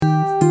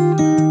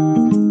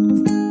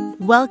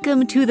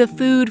Welcome to the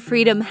Food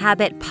Freedom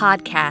Habit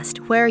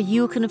Podcast, where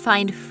you can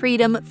find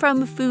freedom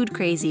from food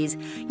crazies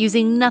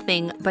using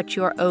nothing but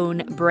your own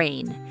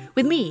brain.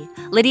 With me,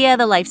 Lydia,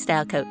 the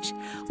lifestyle coach.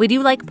 We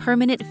do like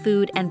permanent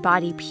food and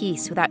body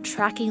peace without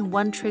tracking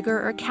one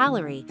trigger or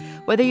calorie.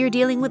 Whether you're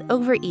dealing with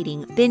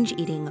overeating, binge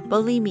eating,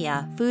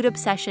 bulimia, food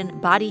obsession,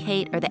 body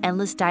hate, or the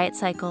endless diet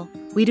cycle,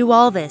 we do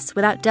all this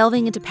without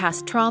delving into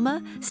past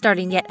trauma,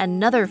 starting yet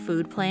another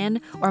food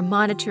plan, or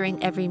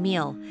monitoring every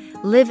meal.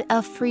 Live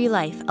a free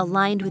life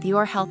aligned with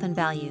your health and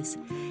values.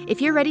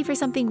 If you're ready for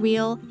something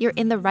real, you're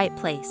in the right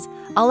place.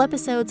 All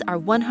episodes are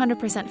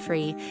 100%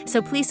 free,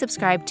 so please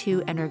subscribe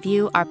to and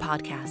review our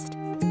podcast.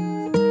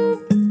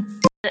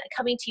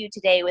 Coming to you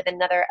today with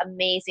another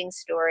amazing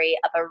story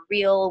of a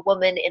real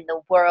woman in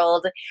the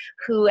world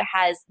who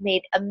has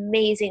made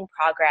amazing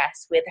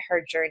progress with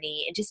her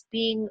journey and just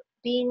being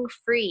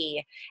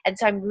free. And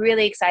so I'm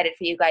really excited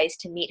for you guys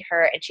to meet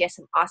her, and she has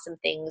some awesome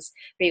things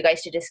for you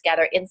guys to just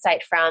gather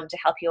insight from to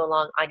help you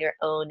along on your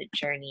own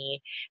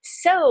journey.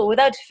 So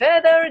without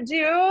further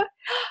ado,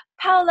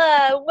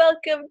 Paula,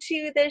 welcome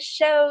to the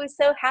show.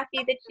 So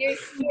happy that you're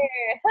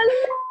here.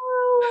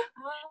 Hello.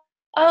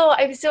 Oh,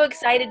 I'm so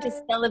excited to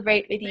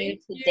celebrate with you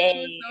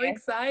today. So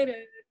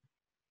excited.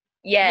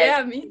 Yes.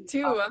 Yeah, me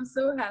too. I'm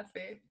so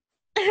happy.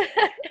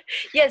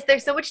 Yes,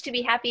 there's so much to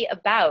be happy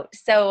about.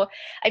 So,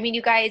 I mean,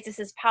 you guys, this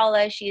is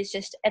Paula. She is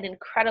just an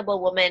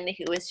incredible woman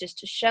who has just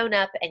shown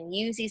up and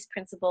used these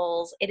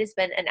principles. It has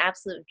been an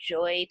absolute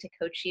joy to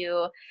coach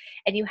you,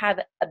 and you have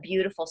a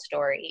beautiful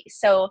story.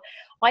 So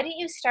why don't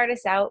you start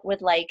us out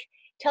with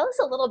tell us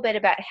a little bit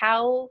about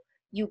how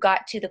you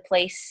got to the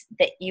place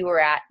that you were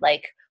at,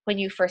 when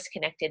you first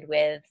connected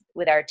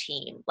with our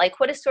team.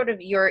 What is sort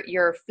of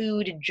your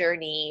food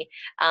journey,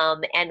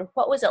 and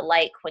what was it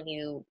like when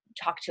you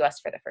talked to us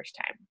for the first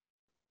time?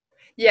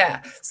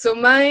 Yeah, so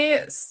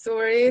my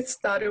story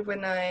started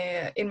when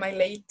in my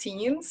late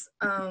teens,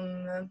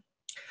 I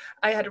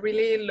had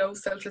really low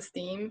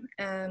self-esteem,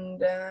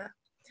 and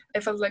I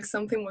felt like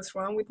something was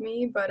wrong with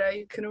me, but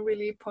I couldn't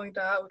really point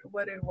out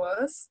what it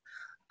was.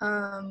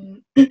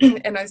 And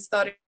I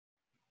started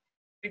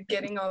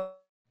getting all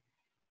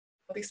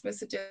these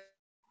messages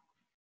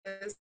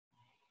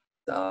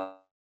of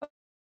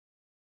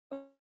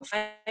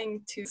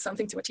trying to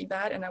something to achieve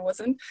that, and I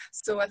wasn't.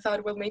 So I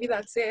thought, well, maybe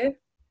that's it.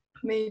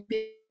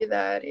 Maybe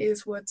that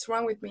is what's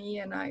wrong with me.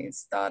 And I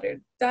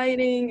started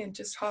dieting and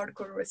just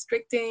hardcore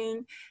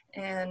restricting,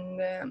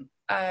 and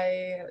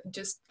I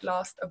just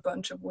lost a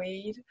bunch of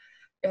weight.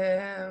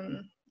 Yeah,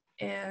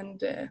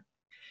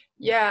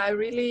 I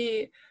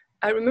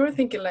remember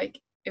thinking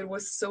it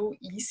was so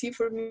easy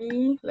for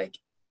me.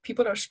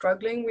 People are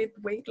struggling with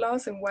weight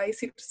loss, and why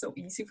is it so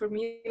easy for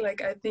me?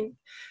 I think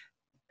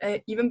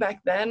even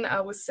back then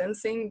I was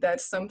sensing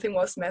that something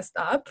was messed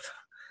up.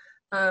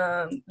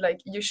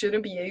 You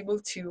shouldn't be able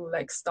to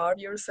starve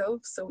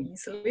yourself so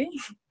easily.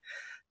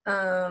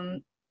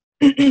 um,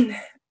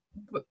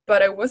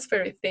 but I was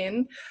very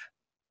thin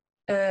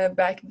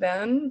back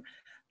then,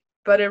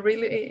 but I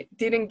really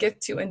didn't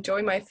get to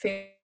enjoy my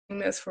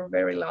thinness for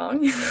very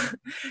long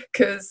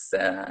because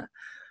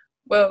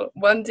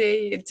one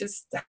day it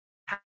just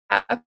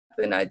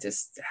happened. I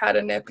just had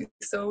an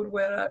episode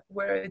where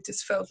I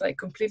just felt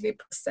completely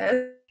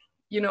possessed,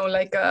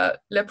 like a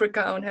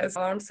leprechaun has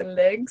arms and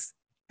legs,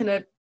 and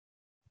I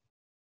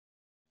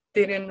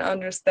didn't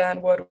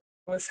understand what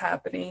was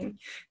happening.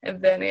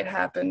 And then it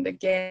happened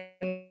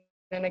again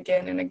and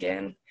again and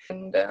again.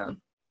 And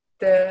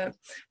the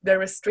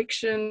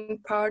restriction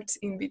parts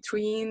in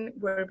between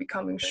were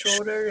becoming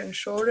shorter and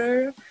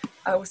shorter.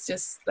 I was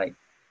just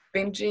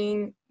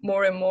binging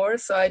more and more,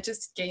 so I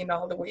just gained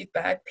all the weight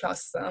back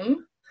plus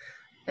some.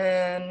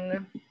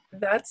 And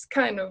that's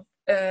kind of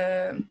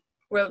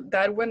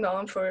that went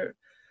on for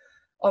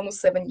almost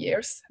 7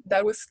 years.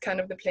 That was kind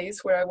of the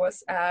place where I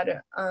was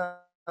at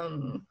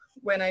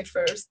when I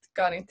first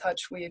got in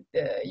touch with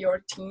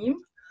your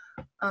team.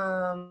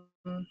 I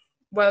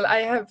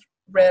have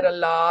read a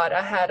lot.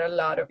 I had a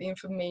lot of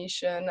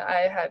information.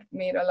 I had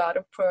made a lot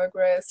of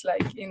progress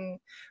in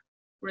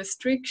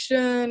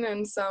restriction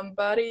and some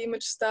body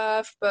image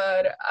stuff,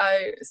 but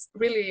I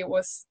really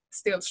was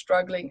still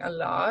struggling a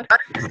lot,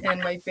 and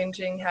my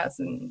binging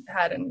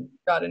hadn't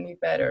got any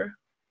better.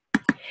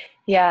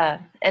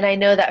 Yeah, and I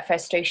know that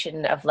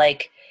frustration of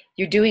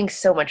you're doing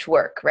so much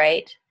work,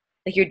 right?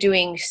 You're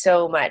doing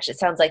so much. It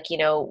sounds like,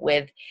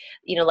 with,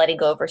 letting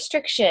go of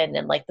restriction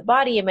and the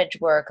body image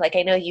work,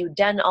 I know you've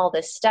done all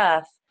this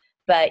stuff,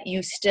 but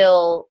you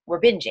still were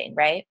binging,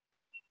 right?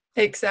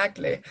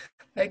 Exactly.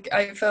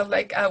 I felt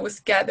like I was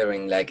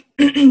gathering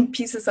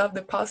pieces of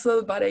the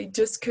puzzle, but I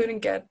just couldn't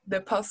get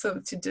the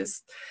puzzle to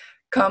just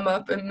come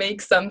up and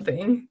make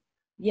something.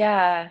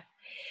 Yeah.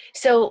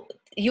 So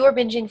you were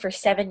binging for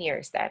 7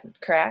 years then,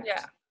 correct?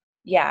 Yeah.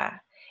 Yeah.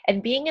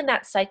 And being in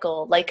that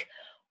cycle,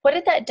 what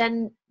did that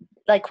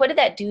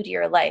do to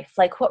your life?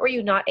 What were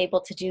you not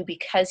able to do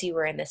because you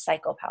were in this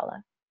cycle,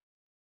 Paula?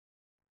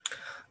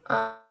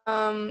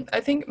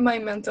 I think my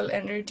mental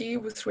energy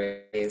was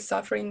really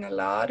suffering a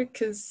lot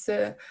because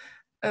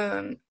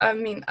I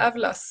mean, I've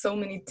lost so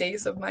many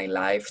days of my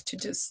life to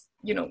just,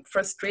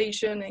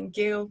 frustration and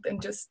guilt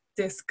and just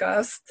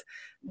disgust,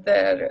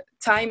 that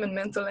time and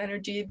mental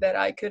energy that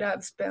I could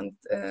have spent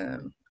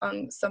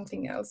on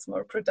something else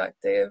more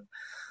productive.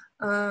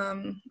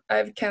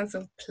 I've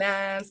canceled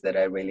plans that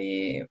I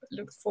really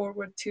looked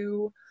forward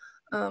to.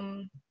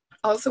 Um,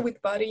 Also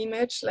with body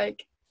image,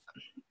 like,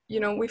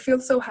 we feel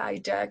so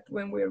hijacked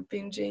when we're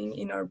binging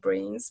in our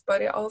brains,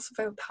 but it also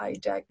felt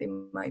hijacked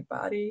in my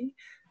body.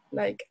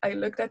 Like, I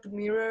looked at the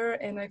mirror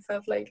and I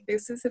felt like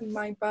this isn't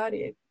my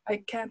body.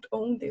 I can't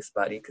own this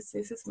body because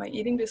this is my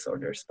eating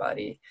disorders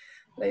body.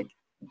 Like,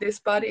 this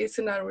body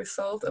isn't a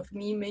result of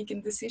me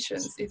making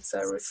decisions. It's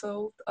a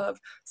result of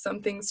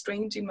something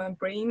strange in my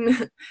brain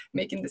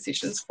making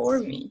decisions for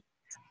me.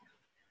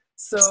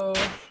 So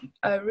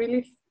I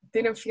really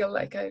didn't feel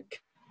like I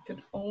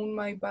could own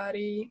my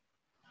body.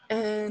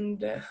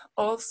 And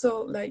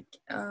also, like,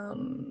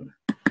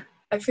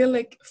 I feel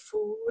like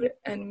food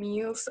and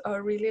meals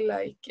are really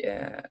like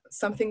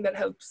something that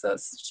helps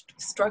us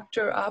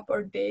structure up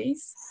our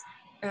days,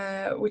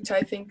 which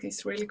I think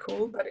is really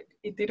cool, but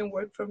it didn't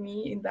work for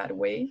me in that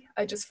way.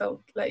 I just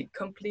felt like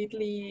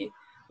completely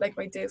like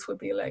my days would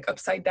be like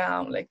upside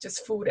down, like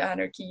just food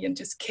anarchy and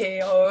just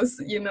chaos,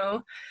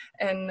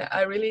 and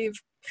I really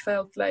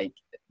felt like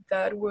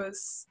that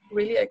was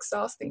really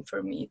exhausting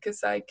for me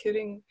because I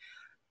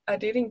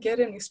didn't get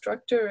any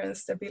structure and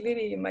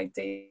stability in my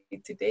day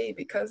to day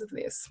because of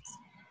this.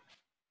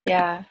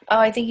 Yeah. Oh,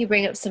 I think you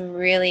bring up some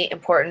really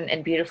important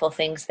and beautiful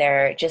things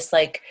there. Just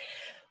like,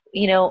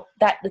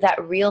 that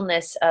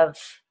realness of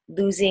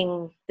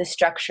losing the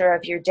structure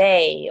of your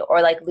day,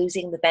 or like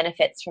losing the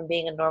benefits from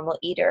being a normal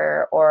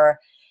eater, or,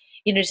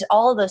 just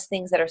all of those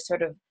things that are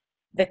sort of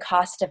the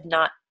cost of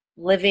not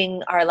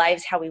living our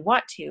lives how we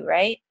want to,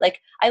 right? Like,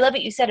 I love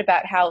what you said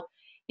about how,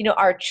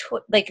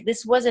 like,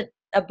 this wasn't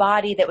a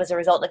body that was a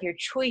result of your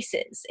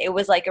choices. It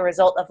was like a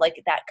result of like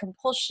that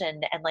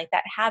compulsion and like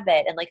that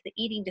habit and like the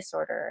eating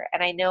disorder.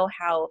 And I know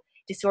how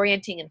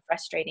disorienting and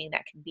frustrating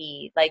that can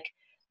be. Like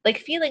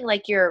feeling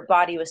like your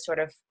body was sort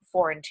of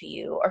foreign to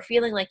you, or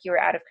feeling like you were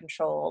out of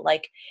control.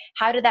 Like,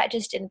 how did that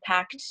just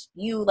impact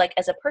you, like,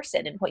 as a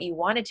person, and what you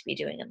wanted to be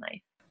doing in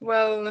life?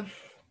 Well,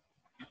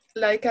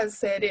 like I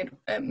said, it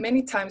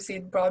many times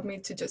it brought me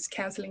to just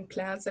canceling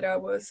plans that I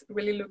was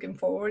really looking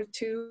forward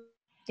to.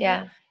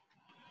 Yeah.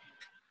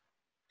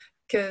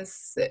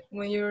 Because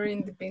when you're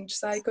in the binge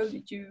cycle,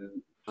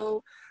 you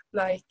feel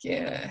like,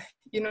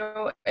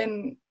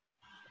 and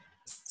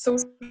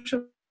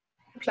social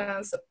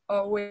plans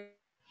always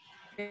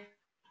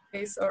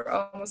or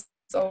almost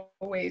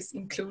always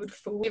include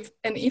food.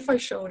 If I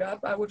showed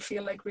up, I would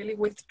feel like really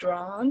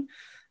withdrawn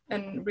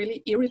and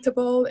really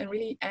irritable and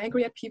really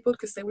angry at people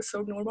because they were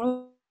so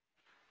normal.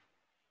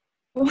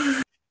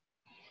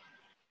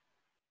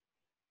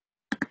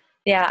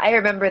 Yeah, I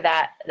remember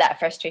that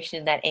frustration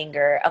and that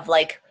anger of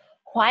like,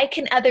 why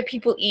can other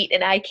people eat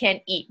and I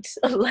can't eat?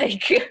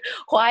 Like,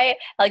 why,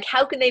 like,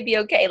 how can they be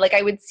okay? Like,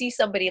 I would see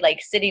somebody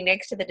like sitting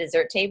next to the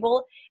dessert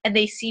table and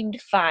they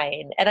seemed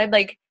fine. And I'm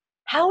like,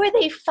 how are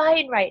they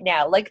fine right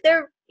now? Like,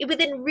 they're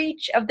within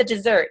reach of the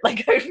dessert.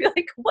 Like, I feel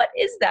like, what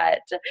is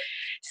that?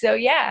 So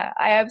yeah,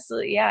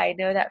 yeah, I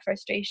know that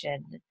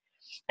frustration.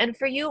 And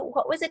for you,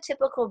 what was a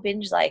typical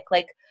binge like?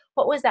 Like,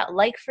 what was that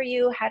like for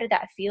you? How did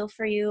that feel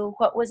for you?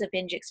 What was a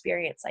binge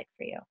experience like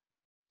for you?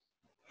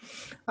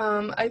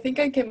 I think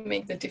I can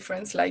make the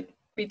difference like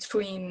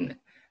between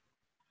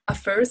a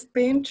first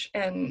binge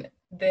and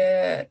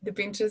the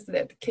binges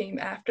that came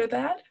after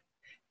that,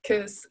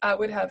 because I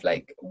would have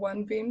like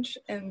one binge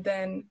and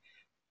then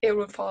it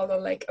would follow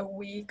like a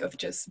week of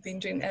just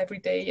binging every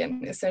day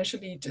and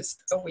essentially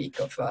just a week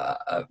of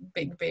a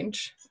big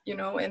binge,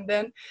 and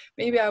then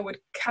maybe I would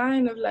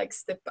kind of like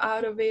step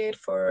out of it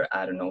for,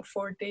 I don't know,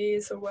 4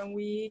 days or 1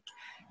 week.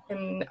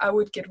 And I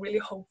would get really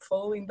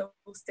hopeful in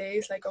those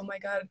days, like, oh my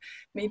God,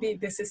 maybe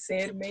this is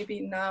it.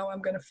 Maybe now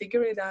I'm going to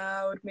figure it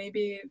out.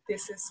 Maybe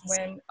this is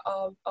when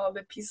all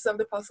the pieces of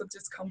the puzzle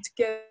just come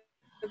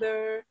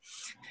together.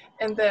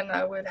 And then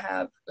I would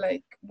have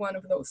like one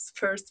of those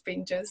first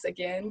binges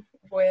again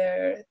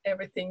where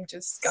everything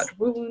just got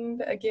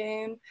ruined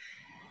again.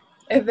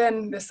 And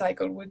then the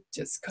cycle would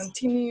just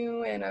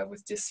continue, and I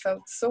was just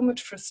felt so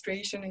much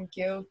frustration and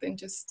guilt and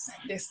just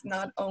this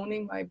not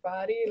owning my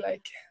body.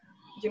 Like,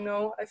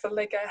 I felt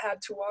like I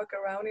had to walk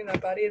around in a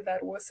body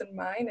that wasn't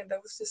mine, and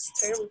that was just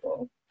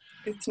terrible.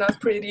 It's not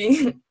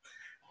pretty.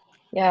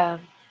 Yeah,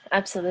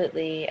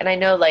 absolutely. And I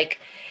know like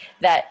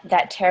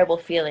that terrible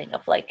feeling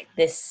of like,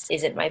 this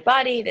isn't my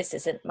body, this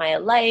isn't my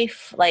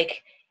life.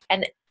 Like,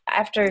 and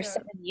after Yeah.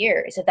 7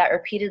 years of that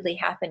repeatedly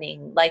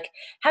happening, like,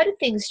 how did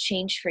things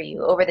change for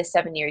you over the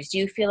 7 years? Do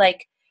you feel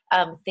like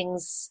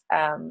things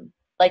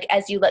like,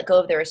 as you let go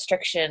of the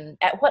restriction,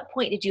 at what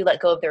point did you let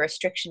go of the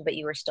restriction but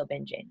you were still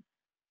binging?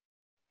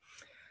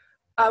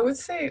 I would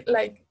say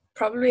like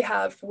probably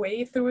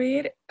halfway through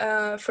it.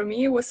 For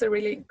me, it was a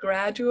really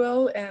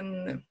gradual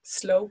and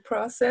slow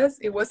process.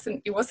 It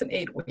wasn't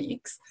 8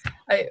 weeks.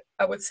 I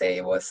would say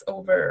it was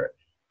over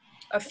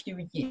a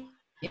few years.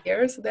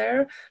 fears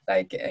there,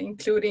 like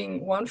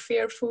including one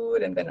fear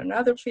food and then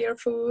another fear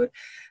food.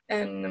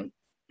 And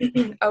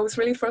I was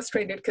really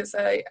frustrated because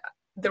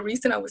the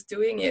reason I was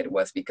doing it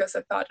was because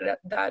I thought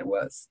that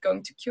was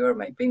going to cure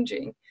my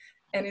binging,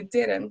 and it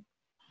didn't.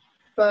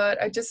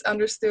 But I just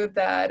understood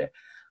that,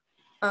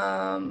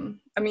 I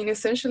mean,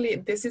 essentially,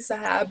 this is a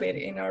habit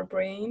in our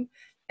brain,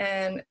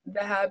 and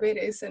the habit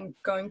isn't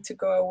going to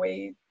go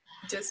away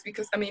just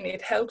because, I mean,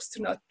 it helps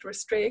to not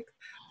restrict,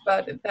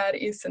 but that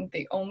isn't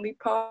the only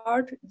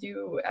part.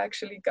 You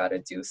actually got to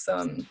do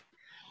some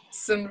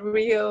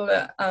real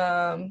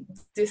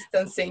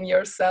distancing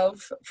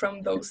yourself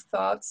from those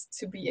thoughts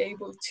to be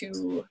able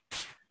to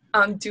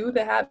undo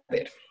the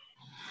habit.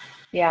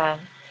 Yeah.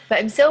 But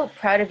I'm so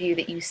proud of you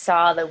that you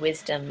saw the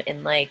wisdom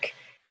in like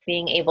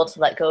being able to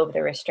let go of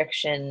the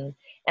restriction.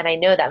 And I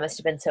know that must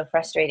have been so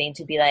frustrating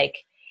to be like,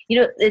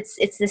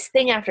 it's this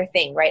thing after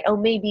thing, right? Oh,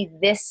 maybe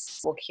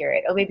this will cure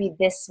it. Oh, maybe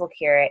this will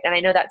cure it. And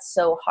I know that's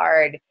so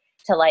hard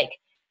to like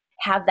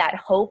have that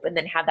hope and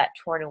then have that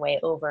torn away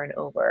over and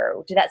over.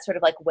 Did that sort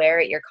of like wear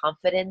at your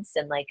confidence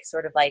and like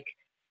sort of like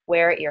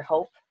wear at your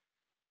hope?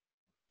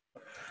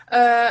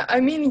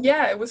 I mean,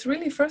 yeah, it was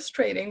really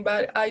frustrating,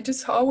 but I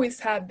just always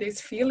had this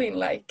feeling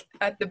like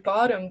at the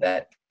bottom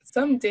that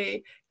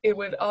someday it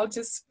would all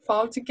just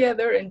fall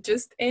together, and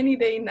just any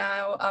day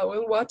now I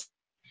will watch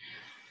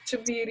a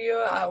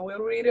video, I will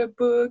read a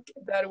book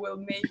that will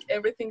make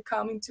everything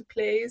come into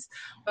place.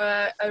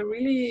 But I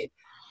really,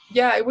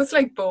 yeah, it was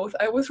like both.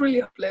 I was really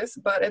hopeless,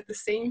 but at the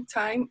same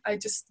time, I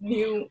just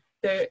knew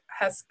there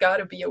has got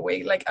to be a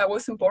way. Like, I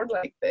wasn't bored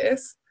like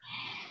this.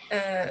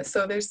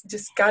 So there's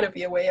just got to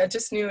be a way. I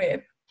just knew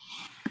it.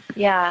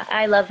 Yeah,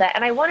 I love that.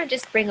 And I want to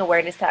just bring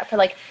awareness to that for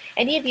like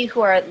any of you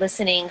who are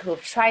listening who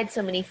have tried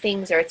so many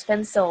things or it's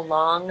been so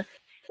long,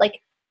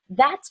 like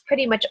that's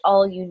pretty much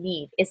all you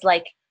need is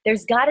like,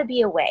 there's got to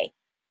be a way.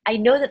 I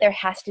know that there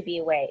has to be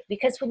a way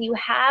because when you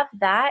have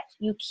that,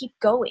 you keep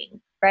going,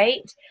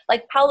 right?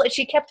 Like Paula,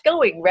 she kept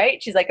going,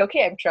 right? She's like,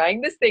 okay, I'm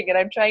trying this thing and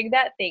I'm trying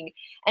that thing.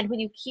 And when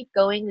you keep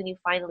going, then you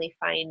finally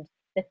find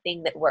the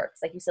thing that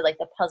works. Like you said, like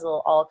the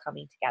puzzle all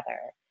coming together.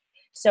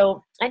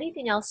 So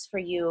anything else for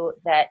you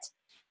that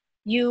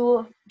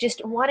you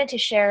just wanted to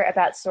share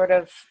about sort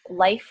of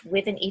life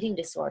with an eating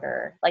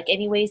disorder, like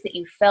any ways that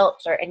you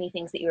felt or any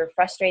things that you were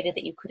frustrated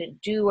that you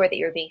couldn't do or that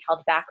you were being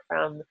held back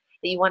from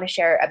that you want to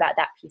share about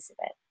that piece of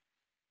it?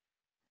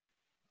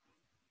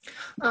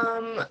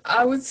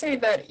 I would say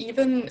that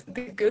even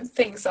the good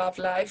things of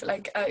life,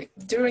 like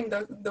during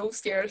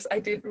those years, I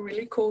did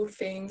really cool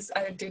things.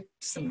 I did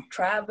some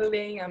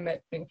traveling, I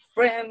met new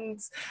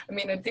friends. I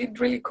mean, I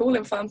did really cool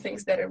and fun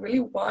things that I really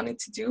wanted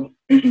to do,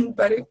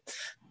 but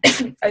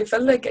I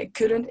felt like I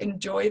couldn't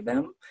enjoy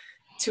them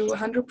to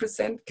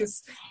 100%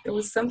 because there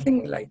was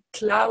something like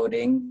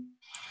clouding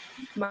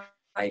my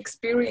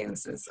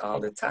experiences all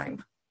the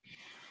time.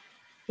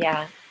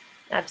 Yeah,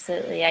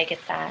 absolutely. I get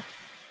that.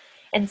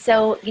 And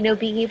so,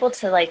 being able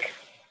to like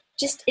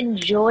just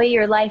enjoy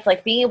your life,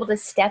 like being able to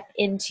step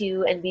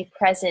into and be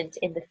present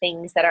in the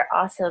things that are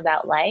awesome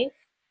about life,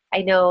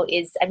 I know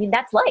I mean,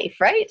 that's life,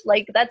 right?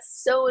 Like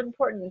that's so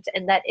important.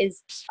 And that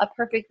is a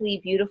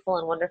perfectly beautiful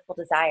and wonderful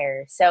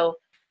desire. So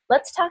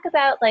let's talk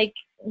about like,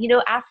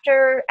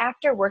 after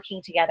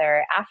working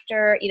together,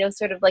 after,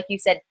 sort of like you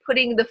said,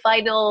 putting the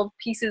final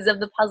pieces of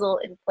the puzzle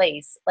in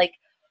place, like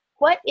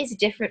what is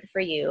different for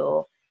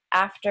you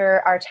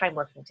after our time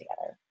working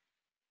together?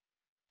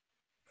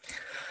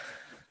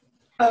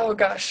 Oh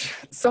gosh,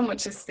 so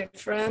much is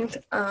different.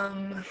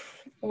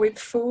 With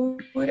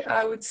food,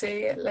 I would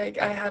say like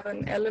I have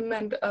an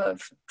element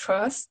of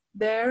trust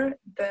there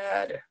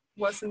that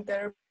wasn't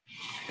there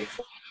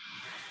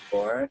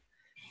before.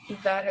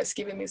 That has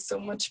given me so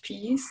much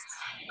peace.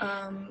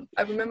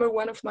 I remember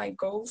one of my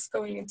goals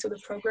going into the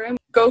program,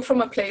 go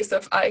from a place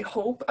of I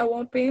hope I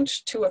won't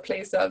binge to a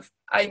place of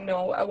I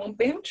know I won't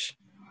binge.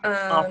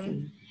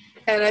 Awesome.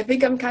 And I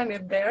think I'm kind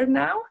of there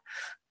now.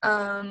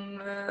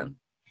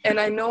 And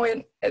I know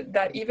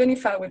that even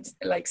if I would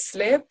like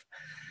slip,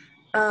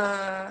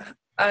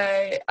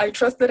 I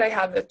trust that I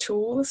have the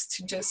tools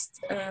to just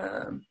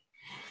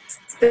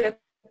step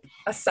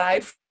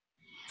aside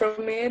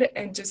from it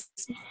and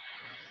just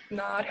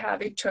not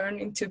have it turn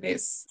into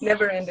this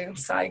never-ending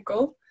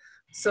cycle.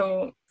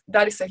 So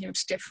that is a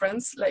huge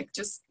difference, like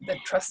just the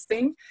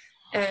trusting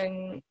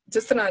and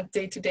just on a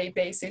day-to-day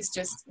basis,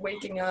 just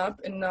waking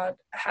up and not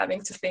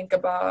having to think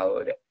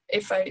about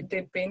if I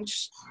did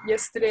binge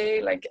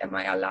yesterday, like am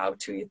I allowed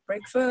to eat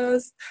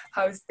breakfast?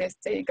 How is this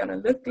day gonna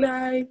look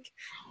like?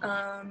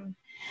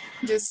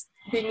 Just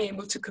being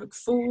able to cook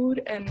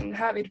food and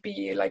have it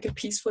be like a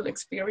peaceful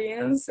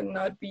experience and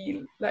not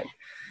be like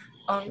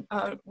on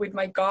with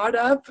my guard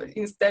up,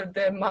 instead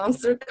the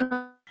monster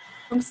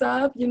comes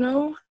up, you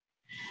know.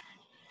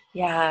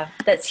 Yeah,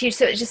 that's huge.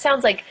 So it just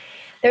sounds like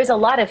there's a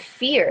lot of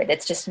fear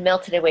that's just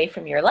melted away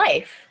from your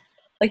life.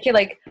 Like you're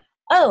like,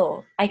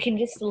 oh, I can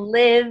just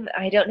live.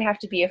 I don't have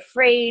to be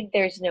afraid.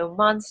 There's no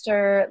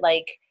monster.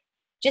 Like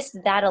just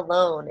that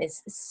alone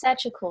is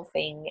such a cool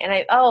thing. And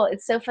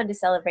it's so fun to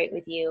celebrate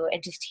with you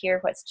and just hear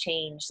what's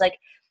changed. Like,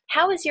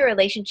 how has your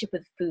relationship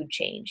with food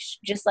changed?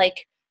 Just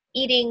like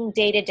eating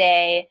day to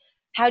day,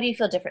 how do you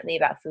feel differently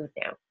about food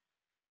now?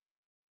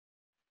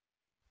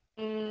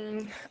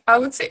 I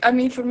would say, I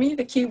mean, for me,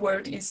 the key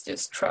word is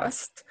just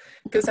trust,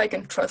 because I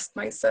can trust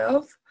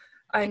myself.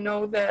 I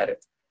know that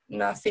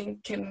nothing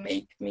can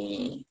make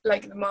me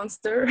like the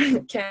monster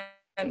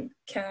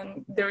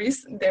there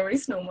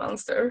is no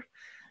monster.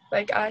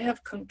 Like, I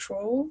have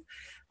control.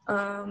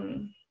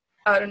 Um,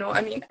 I don't know.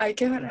 I mean, I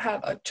can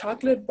have a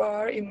chocolate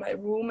bar in my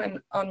room and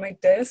on my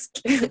desk,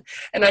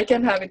 and I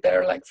can have it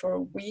there like for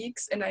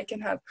weeks, and I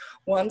can have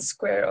one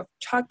square of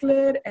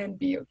chocolate and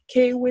be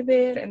okay with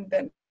it, and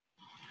then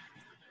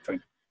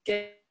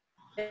forget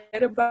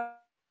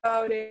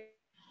about it.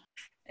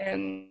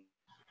 And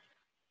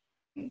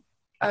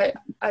I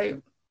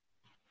I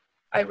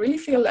I really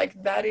feel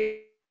like that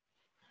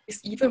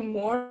is even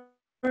more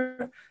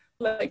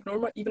like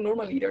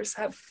normal eaters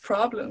have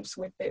problems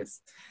with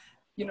this,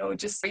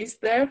 just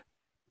raised there.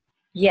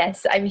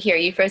 Yes, I'm here.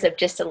 You froze up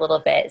just a little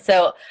bit.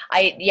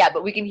 Yeah,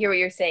 but we can hear what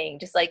you're saying.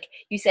 Just like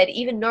you said,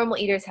 even normal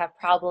eaters have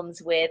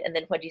problems with, and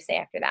then what'd you say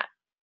after that?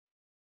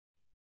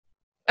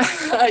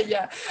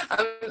 Yeah,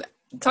 I'm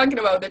talking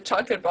about the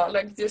chocolate bar,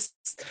 like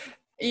just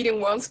eating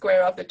one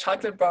square of the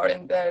chocolate bar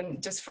and then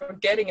just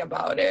forgetting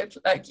about it.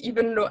 Like,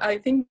 even though I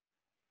think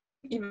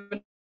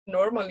even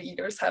normal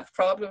eaters have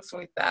problems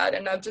with that,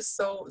 and I'm just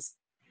so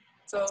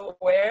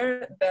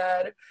aware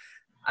that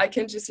I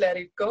can just let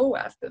it go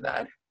after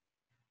that.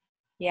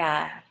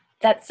 Yeah,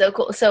 that's so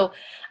cool. So,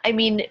 I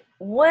mean,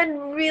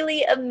 one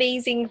really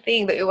amazing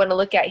thing that we want to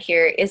look at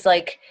here is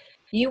like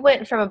you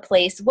went from a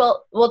place,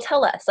 well,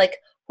 tell us, like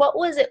what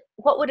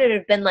would it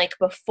have been like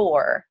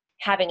before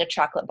having a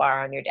chocolate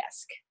bar on your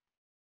desk?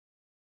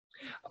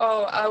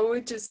 Oh, I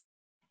would just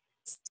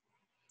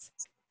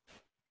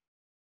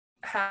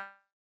have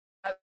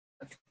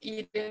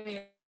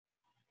eaten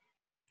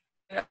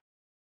it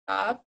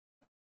up,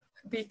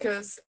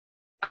 because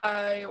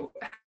I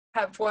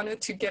have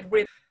wanted to get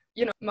rid.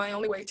 My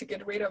only way to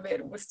get rid of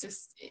it was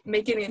just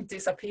making it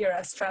disappear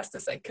as fast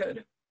as I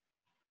could.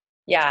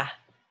 Yeah.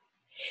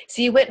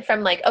 So you went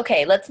from like,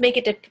 okay, let's make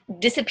it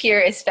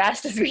disappear as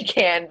fast as we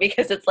can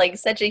because it's like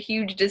such a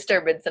huge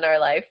disturbance in our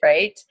life,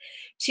 right?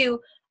 To,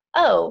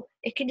 oh,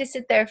 it can just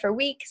sit there for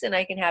weeks and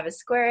I can have a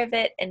square of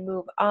it and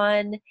move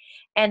on.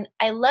 And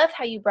I love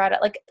how you brought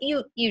up, like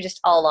you just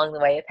all along the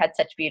way have had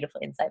such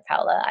beautiful insight,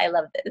 Paula. I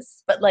love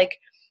this. But like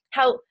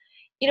how,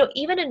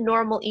 even a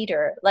normal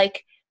eater,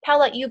 like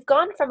Paula, you've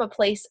gone from a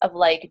place of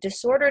like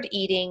disordered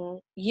eating,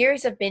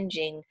 years of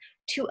binging,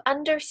 to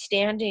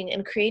understanding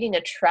and creating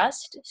a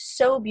trust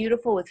so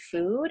beautiful with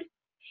food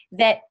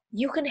that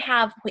you can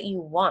have what you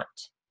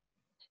want.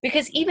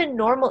 Because even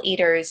normal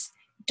eaters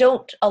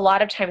don't a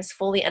lot of times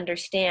fully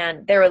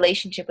understand their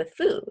relationship with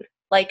food.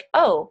 Like,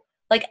 oh,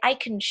 like I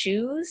can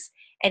choose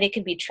and it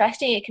can be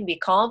trusting, it can be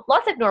calm.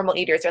 Lots of normal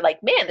eaters are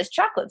like, man, this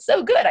chocolate's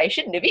so good. I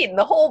shouldn't have eaten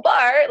the whole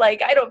bar.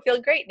 Like, I don't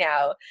feel great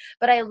now.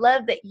 But I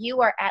love that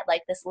you are at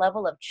like this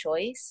level of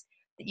choice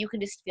that you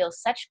can just feel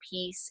such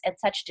peace and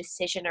such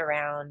decision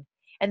around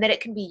and that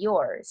it can be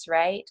yours,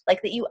 right?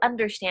 Like that you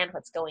understand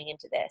what's going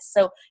into this.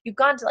 So you've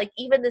gone to like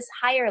even this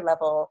higher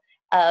level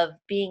of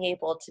being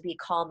able to be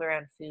calm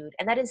around food.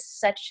 And that is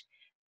such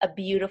a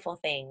beautiful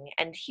thing.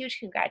 And huge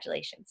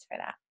congratulations for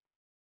that.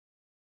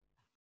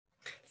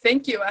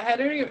 Thank you. I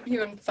hadn't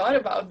even thought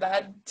about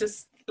that.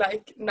 Just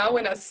like now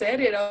when I said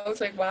it, I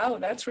was like, wow,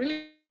 that's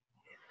really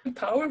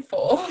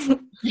powerful.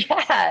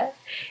 Yeah,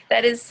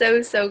 that is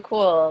so, so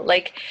cool.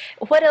 Like,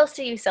 what else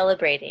are you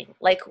celebrating?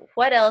 Like,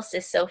 what else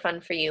is so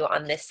fun for you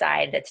on this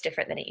side that's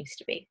different than it used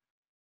to be?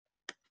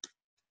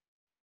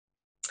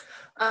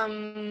 I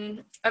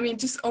mean,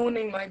 just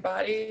owning my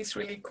body is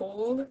really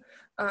cool.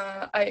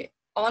 I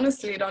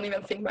honestly don't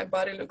even think my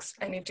body looks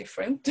any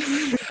different,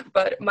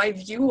 but my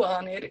view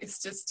on it is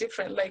just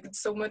different. Like,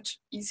 it's so much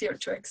easier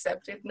to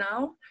accept it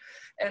now.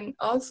 And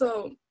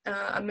also,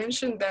 I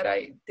mentioned that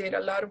I did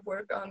a lot of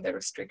work on the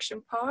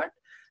restriction part,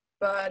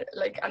 but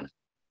like an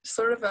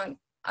sort of an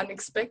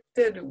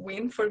unexpected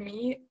win for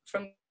me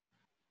from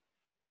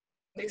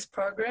this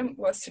program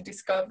was to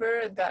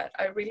discover that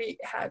I really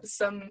had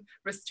some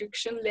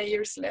restriction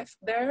layers left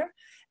there,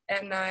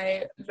 and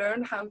I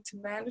learned how to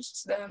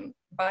manage them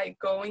by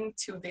going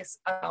to this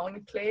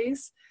allowing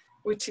place,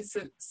 which is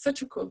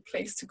such a cool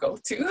place to go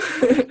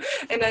to.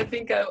 And I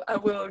think I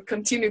will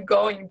continue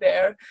going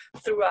there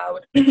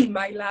throughout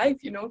my life,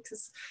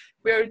 because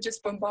we're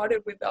just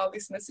bombarded with all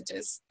these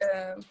messages.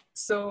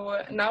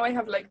 So now I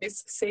have like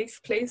these safe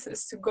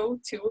places to go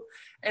to,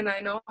 and I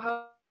know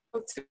how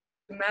to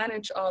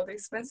manage all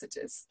these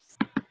messages.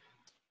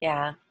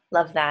 Yeah,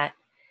 love that.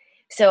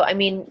 So, I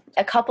mean,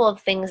 a couple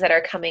of things that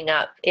are coming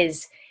up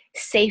is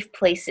safe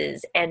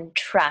places and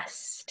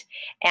trust.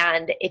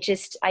 And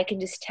I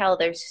can just tell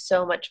there's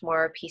so much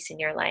more peace in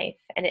your life.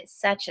 And it's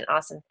such an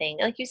awesome thing.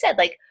 Like you said,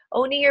 like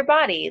owning your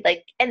body,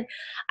 like, and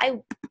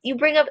you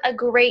bring up a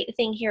great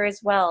thing here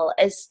as well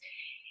as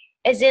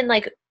in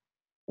like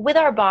with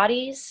our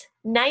bodies,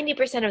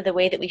 90% of the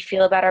way that we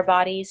feel about our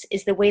bodies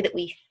is the way that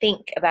we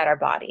think about our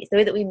bodies, the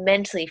way that we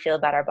mentally feel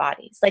about our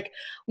bodies. Like,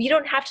 you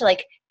don't have to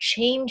like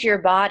change your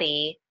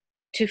body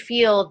to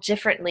feel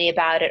differently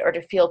about it or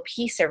to feel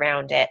peace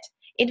around it.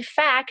 In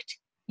fact,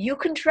 you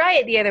can try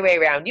it the other way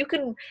around. You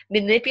can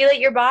manipulate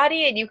your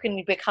body and you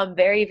can become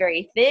very,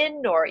 very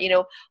thin, or,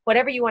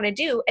 whatever you want to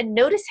do, and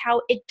notice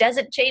how it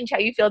doesn't change how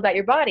you feel about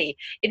your body.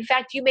 In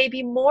fact, you may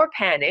be more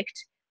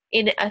panicked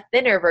in a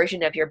thinner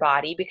version of your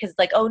body because,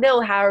 like, oh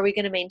no, how are we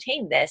going to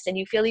maintain this? And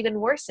you feel even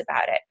worse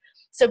about it.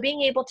 So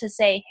being able to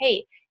say,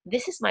 hey,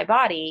 this is my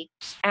body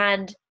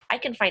and I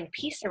can find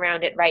peace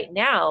around it right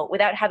now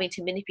without having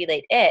to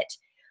manipulate it,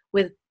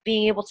 with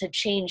being able to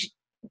change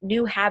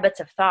new habits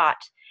of thought,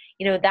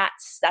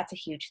 that's a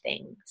huge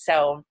thing.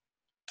 So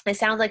it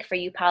sounds like for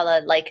you,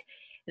 Paula, like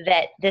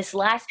that this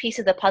last piece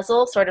of the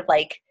puzzle, sort of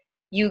like,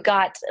 you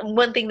got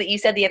one thing that you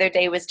said the other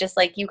day was just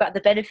like you got the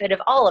benefit of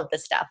all of the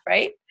stuff,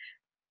 right?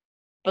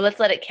 But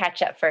let's let it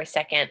catch up for a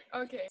second.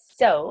 Okay.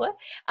 So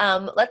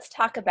let's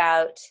talk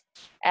about,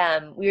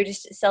 we were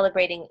just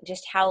celebrating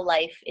just how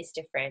life is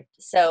different.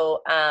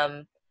 So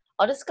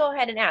I'll just go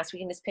ahead and ask, we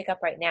can just pick up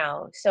right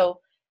now. So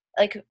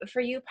like for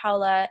you,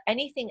 Paula,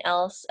 anything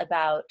else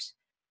about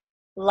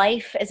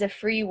life as a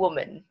free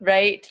woman,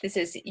 right? This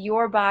is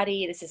your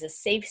body. This is a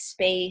safe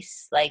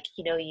space. Like,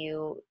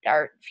 you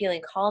are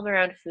feeling calm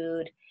around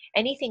food.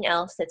 Anything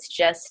else that's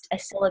just a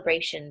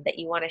celebration that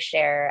you want to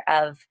share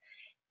of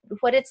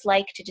what it's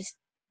like to just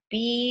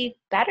be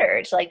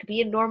better, to like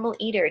be a normal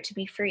eater, to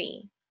be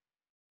free?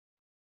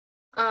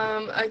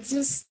 I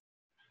just,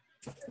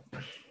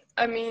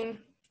 I mean,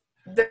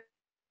 the,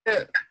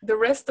 the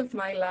rest of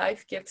my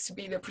life gets to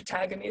be the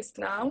protagonist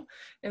now,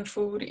 and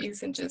food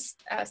isn't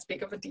just as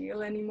big of a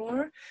deal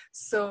anymore.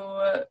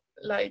 So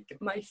like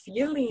my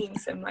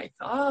feelings and my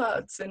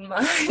thoughts and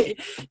my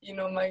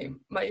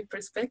my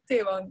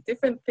perspective on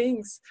different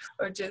things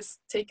are just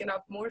taking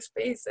up more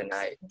space, and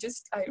I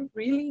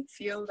really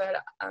feel that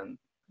I'm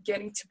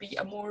getting to be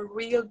a more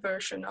real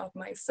version of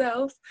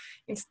myself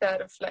instead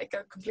of like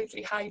a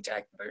completely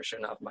hijacked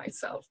version of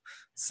myself.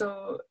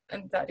 So,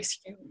 and that is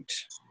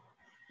huge.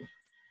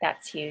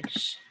 That's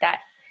huge.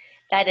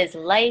 That is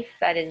life,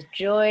 that is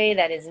joy,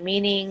 that is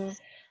meaning,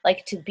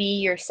 like to be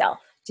yourself,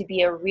 to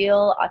be a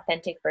real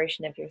authentic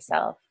version of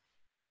yourself.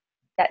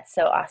 That's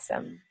so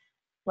awesome.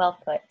 Well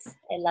put.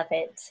 I love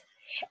it.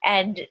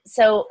 And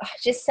so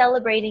just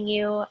celebrating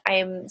you, I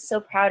am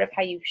so proud of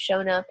how you've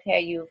shown up, how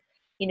you've,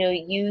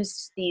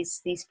 used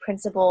these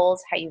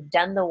principles, how you've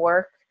done the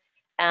work,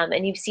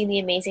 and you've seen the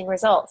amazing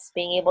results,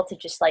 being able to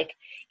just like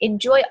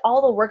enjoy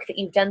all the work that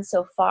you've done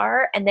so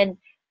far, and then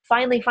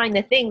finally find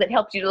the thing that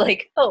helped you to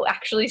like, oh,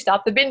 actually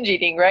stop the binge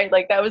eating, right?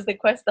 Like that was the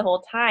quest the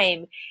whole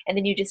time. And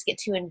then you just get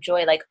to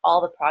enjoy like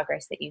all the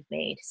progress that you've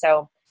made.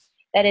 So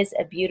that is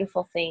a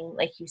beautiful thing.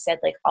 Like you said,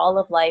 like all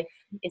of life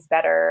is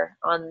better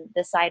on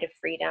the side of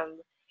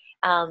freedom.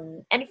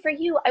 And for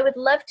you, I would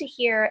love to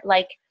hear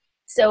like,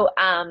 so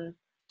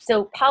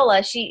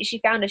Paula, she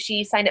found us,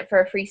 she signed up for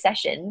a free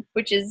session,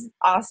 which is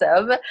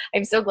awesome.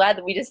 I'm so glad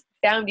that we just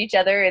found each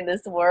other in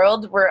this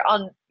world. We're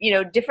on,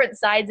 different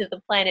sides of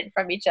the planet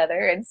from each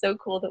other, and so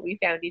cool that we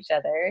found each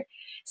other.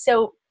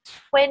 So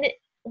when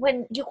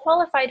you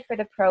qualified for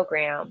the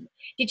program,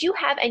 did you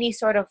have any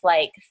sort of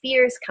like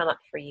fears come up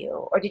for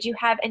you? Or did you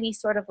have any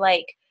sort of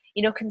like,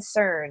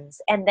 concerns?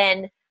 And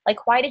then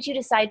like, why did you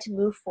decide to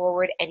move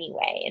forward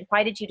anyway? And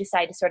why did you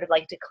decide to sort of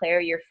like declare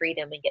your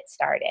freedom and get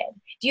started?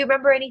 Do you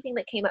remember anything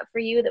that came up for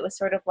you that was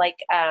sort of like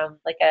a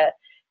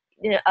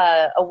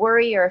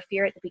worry or a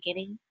fear at the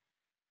beginning?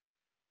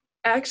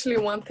 Actually,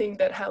 one thing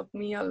that helped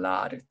me a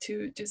lot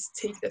to just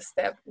take the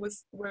step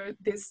were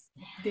these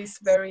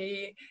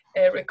very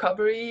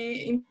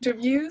recovery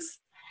interviews,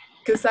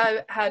 because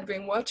I had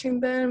been watching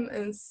them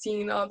and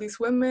seeing all these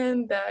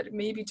women that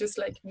maybe just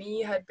like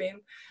me had been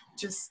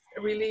just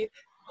really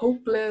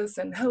hopeless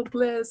and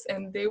helpless,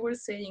 and they were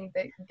saying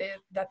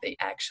that they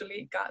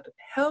actually got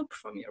help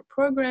from your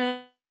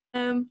program,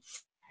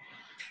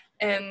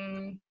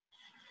 and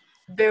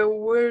there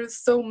were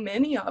so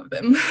many of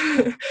them.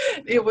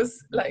 It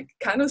was like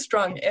kind of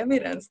strong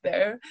evidence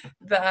there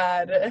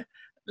that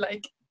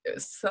like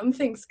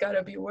something's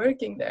gotta be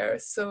working there.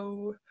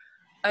 So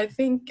I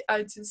think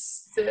I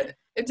just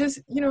it just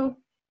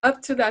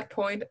up to that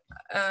point,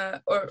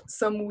 or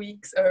some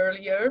weeks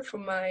earlier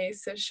from my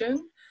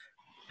session,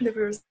 the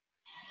first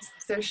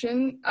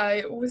session,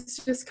 I was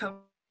just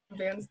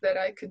convinced that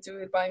I could do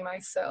it by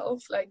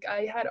myself. Like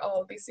I had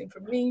all this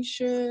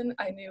information.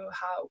 I knew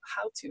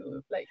how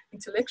to like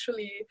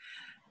intellectually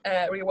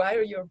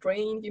rewire your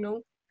brain,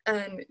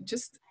 And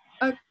just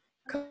a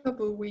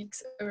couple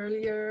weeks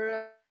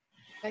earlier,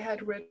 I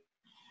had read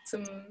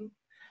some.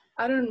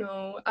 I don't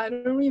know. I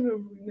don't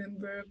even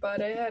remember,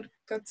 but I had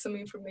got some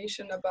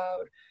information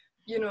about,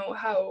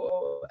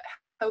 how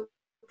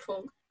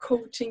helpful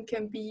coaching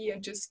can be,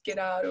 and just get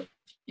out of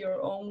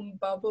your own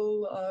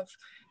bubble of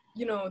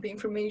the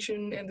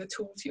information and the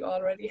tools you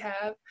already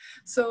have.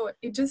 So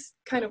it just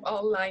kind of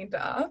all lined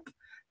up,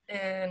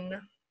 and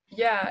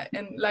yeah,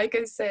 and like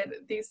I said,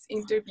 these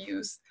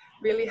interviews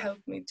really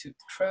helped me to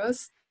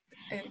trust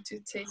and to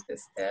take the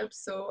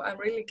steps. So I'm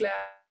really glad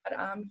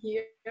I'm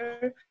here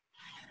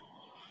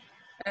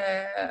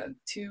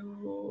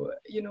to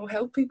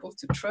help people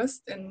to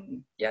trust.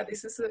 And yeah,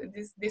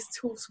 these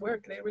tools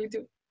work. They really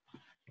do.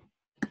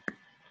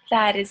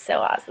 That is so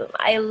awesome.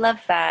 I love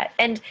that.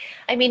 And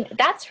I mean,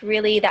 that's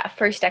really that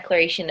first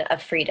declaration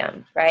of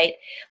freedom, right?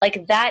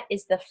 Like that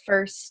is that's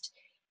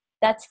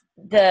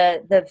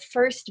the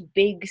first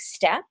big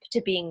step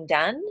to being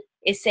done,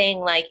 is saying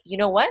like, you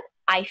know what?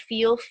 I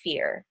feel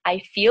fear. I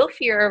feel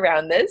fear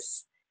around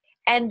this,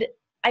 and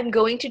I'm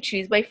going to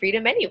choose my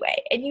freedom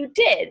anyway. And you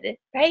did,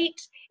 right?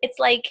 It's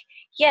like,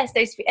 yes,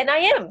 and I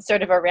am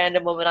sort of a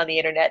random woman on the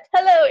internet.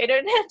 Hello,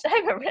 internet.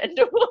 I'm a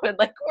random woman.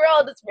 Like, we're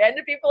all just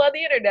random people on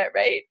the internet,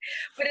 right?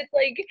 But it's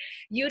like,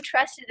 you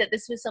trusted that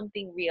this was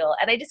something real.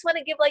 And I just want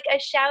to give like a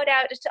shout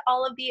out to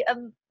all of the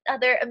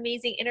other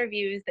amazing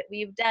interviews that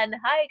we've done.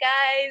 Hi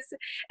guys.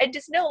 And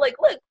just know, like,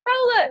 look,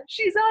 Paula,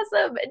 she's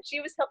awesome, and she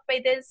was helped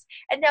by this,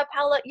 and now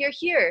Paula, you're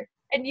here,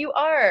 and you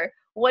are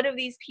one of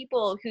these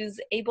people who's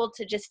able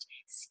to just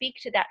speak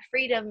to that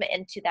freedom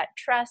and to that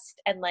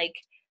trust. And like,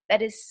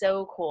 that is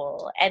so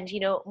cool. And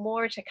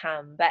more to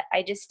come. But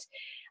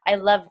I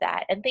love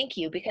that. And thank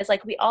you, because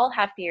like, we all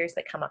have fears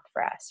that come up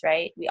for us,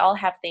 right? We all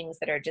have things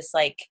that are just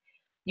like,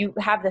 you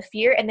have the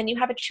fear and then you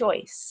have a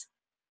choice.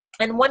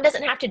 And one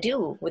doesn't have to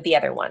do with the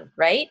other one,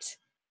 right?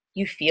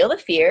 You feel the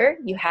fear,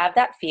 you have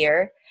that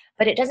fear,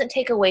 but it doesn't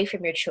take away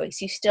from your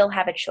choice. You still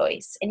have a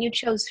choice, and you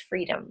chose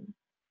freedom.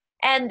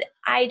 And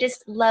I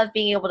just love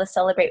being able to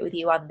celebrate with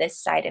you on this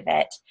side of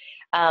it,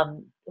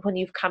 when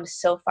you've come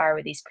so far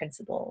with these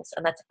principles.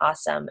 And that's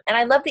awesome. And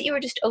I love that you were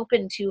just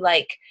open to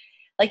like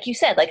you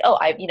said, like, oh,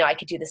 I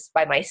could do this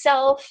by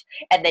myself.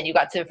 And then you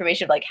got some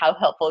information of like how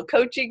helpful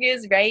coaching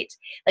is, right?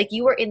 Like,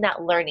 you were in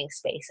that learning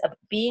space of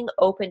being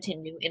open to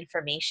new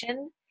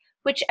information,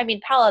 which, I mean,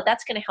 Paula,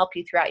 that's going to help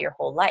you throughout your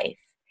whole life,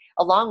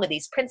 along with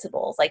these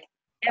principles. Like,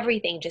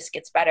 everything just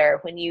gets better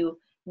when you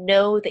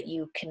know that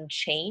you can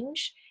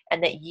change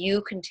and that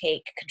you can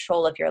take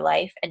control of your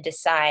life and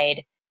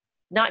decide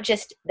not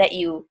just that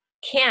you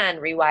can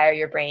rewire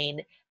your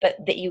brain, but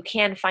that you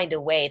can find a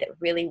way that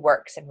really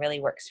works and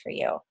really works for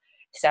you.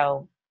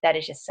 So that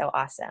is just so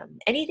awesome.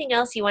 Anything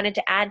else you wanted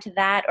to add to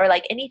that, or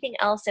like anything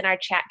else in our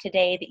chat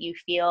today that you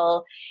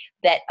feel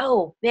that,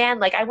 oh man,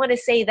 like I want to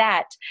say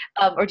that,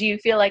 or do you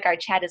feel like our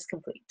chat is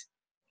complete?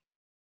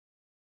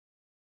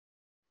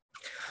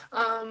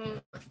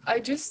 I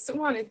just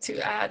wanted to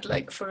add,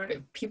 like, for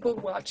people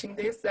watching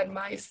this that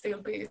might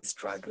still be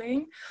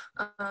struggling,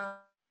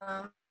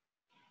 um,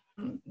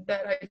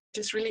 that I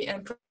just really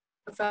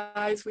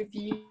empathize with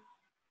you.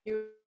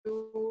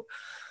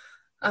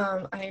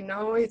 I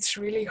know it's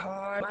really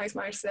hard,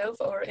 myself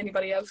or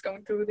anybody else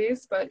going through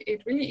this, but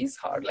it really is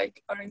hard.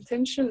 Like, our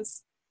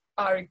intentions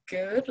are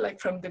good, like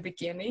from the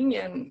beginning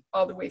and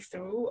all the way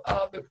through.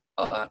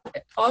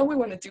 All we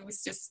want to do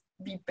is just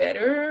be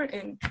better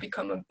and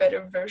become a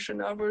better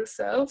version of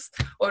ourselves,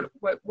 or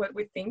what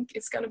we think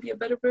is going to be a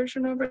better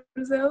version of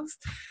ourselves.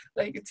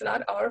 Like, it's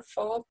not our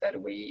fault that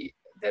we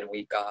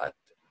got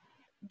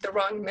the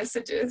wrong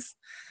messages.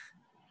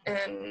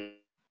 And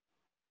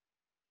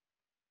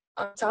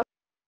on top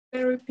of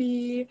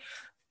therapy,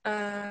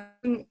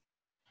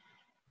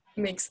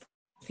 makes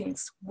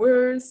things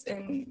worse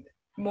and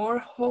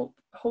more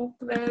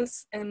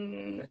hopeless,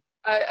 and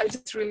I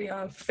just really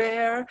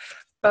unfair.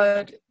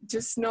 But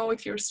just know,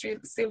 if you're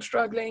still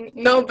struggling,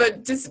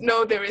 but just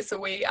know there is a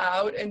way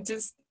out. And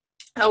just,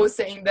 I was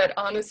saying that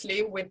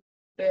honestly, with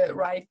the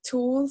right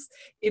tools,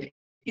 it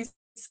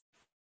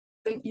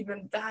isn't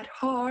even that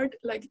hard.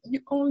 Like, you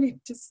only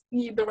just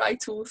need the right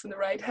tools and the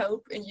right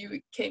help, and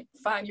you can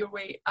find your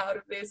way out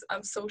of this.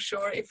 I'm so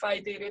sure if I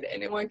did it,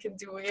 anyone can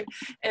do it.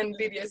 And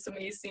Lydia is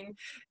amazing.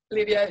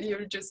 Lydia,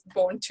 you're just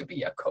born to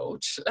be a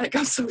coach. Like,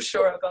 I'm so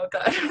sure about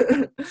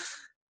that.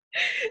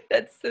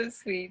 That's so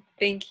sweet.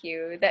 Thank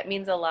you. That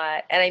means a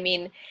lot. And I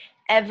mean,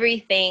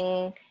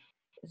 everything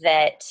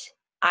that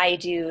I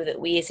do, that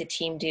we as a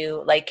team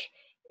do, like,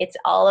 it's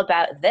all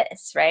about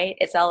this, right?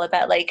 It's all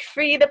about like,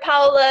 free the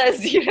Paulas,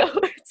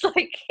 it's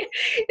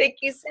like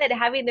you said,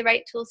 having the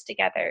right tools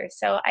together.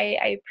 So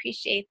I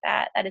appreciate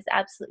that. That is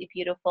absolutely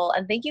beautiful.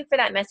 And thank you for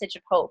that message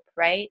of hope,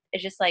 right?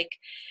 It's just like,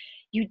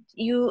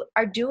 you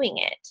are doing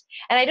it.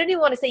 And I don't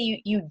even want to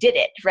say you did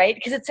it, right?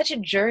 Because it's such a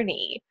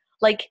journey.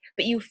 Like,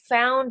 but you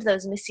found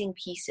those missing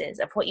pieces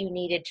of what you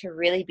needed to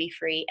really be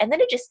free. And then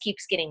it just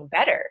keeps getting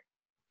better.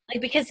 Like,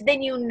 because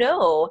then you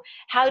know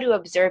how to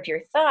observe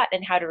your thought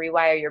and how to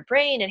rewire your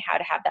brain and how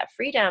to have that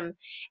freedom.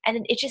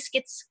 And it just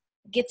gets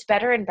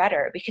better and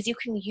better, because you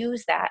can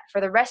use that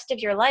for the rest of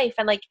your life.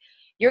 And like,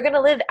 you're going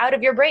to live out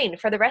of your brain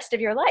for the rest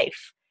of your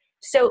life.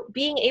 So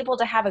being able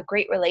to have a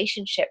great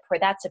relationship where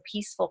that's a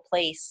peaceful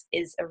place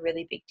is a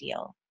really big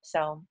deal.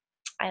 So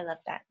I love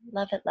that.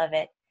 Love it. Love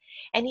it.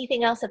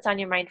 Anything else that's on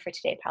your mind for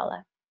today,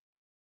 Paula?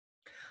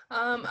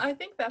 I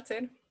think that's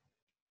it.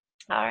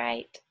 All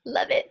right.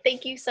 Love it.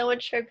 Thank you so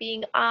much for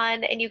being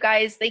on. And you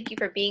guys, thank you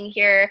for being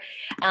here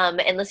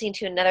and listening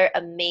to another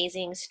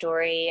amazing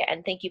story.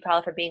 And thank you,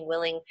 Paula, for being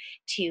willing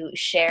to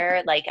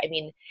share. Like, I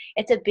mean,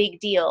 it's a big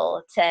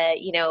deal to,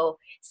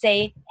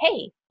 say,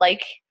 hey,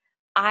 like,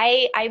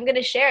 I'm going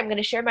to share. I'm going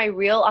to share my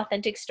real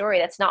authentic story.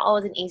 That's not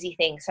always an easy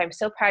thing. So I'm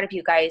so proud of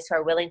you guys who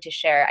are willing to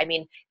share. I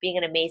mean, being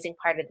an amazing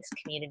part of this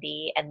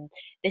community. And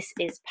this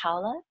is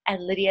Paula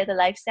and Lydia, the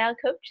lifestyle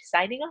coach,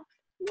 signing off.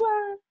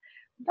 Mwah.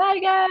 Bye,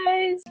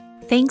 guys.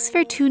 Thanks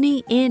for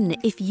tuning in.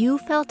 If you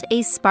felt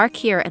a spark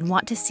here and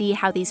want to see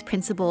how these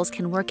principles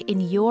can work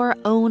in your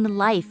own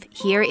life,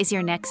 here is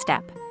your next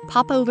step.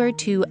 Pop over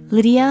to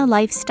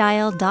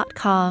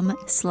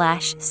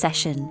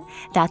lydialifestyle.com/session.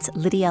 That's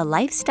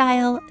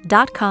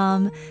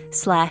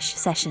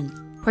lydialifestyle.com/session,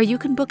 where you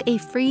can book a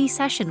free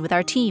session with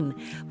our team.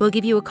 We'll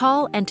give you a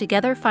call and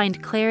together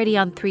find clarity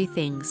on 3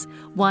 things.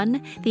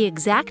 1, the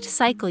exact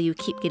cycle you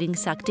keep getting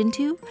sucked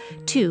into.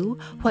 2,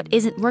 what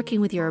isn't working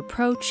with your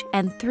approach.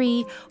 And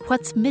 3,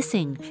 what's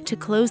missing to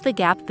close the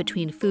gap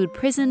between food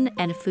prison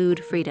and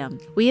food freedom.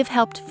 We have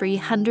helped free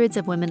hundreds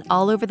of women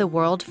all over the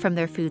world from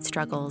their food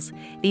struggles.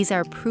 These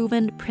are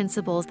proven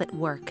principles that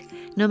work,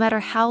 no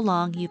matter how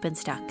long you've been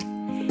stuck.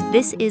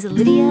 This is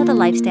Lydia, the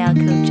lifestyle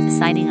coach,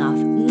 signing off.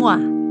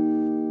 Mwah!